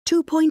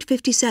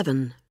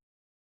2.57.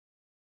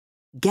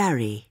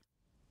 Gary.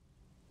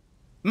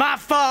 My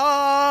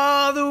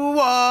father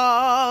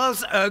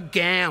was a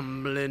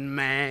gambling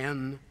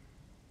man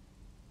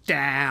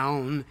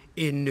down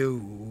in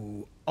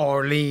New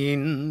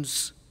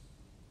Orleans.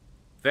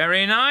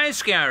 Very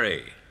nice,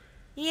 Gary.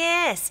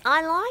 Yes,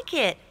 I like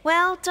it.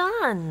 Well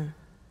done.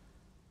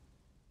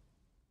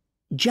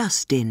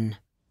 Justin.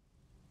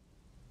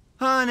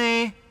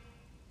 Honey,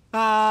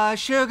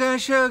 sugar,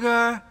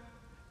 sugar,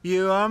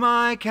 you are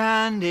my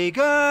candy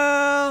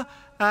girl,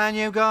 and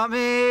you've got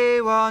me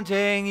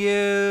wanting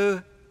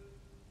you.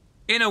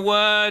 In a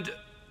word,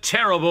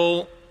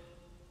 terrible.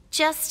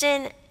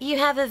 Justin, you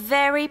have a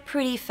very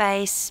pretty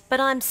face,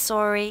 but I'm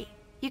sorry,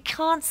 you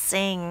can't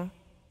sing.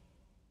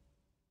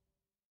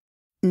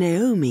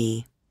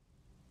 Naomi.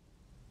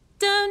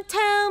 Don't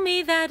tell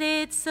me that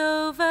it's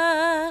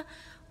over,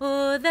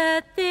 or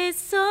that this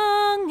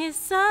song is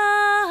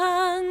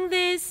sung,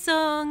 this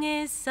song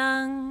is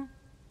sung.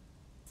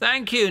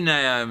 Thank you,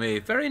 Naomi.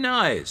 Very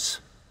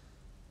nice.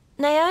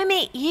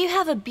 Naomi, you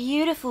have a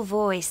beautiful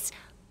voice,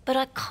 but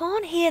I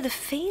can't hear the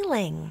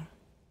feeling.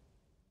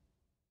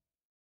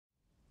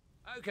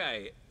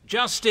 OK,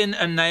 Justin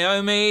and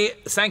Naomi,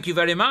 thank you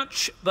very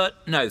much,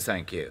 but no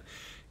thank you.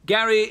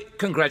 Gary,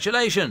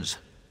 congratulations.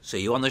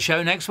 See you on the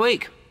show next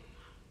week.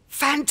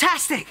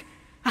 Fantastic!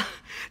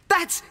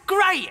 That's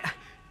great!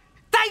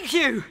 Thank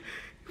you!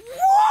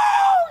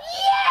 Whoa!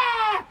 Yeah!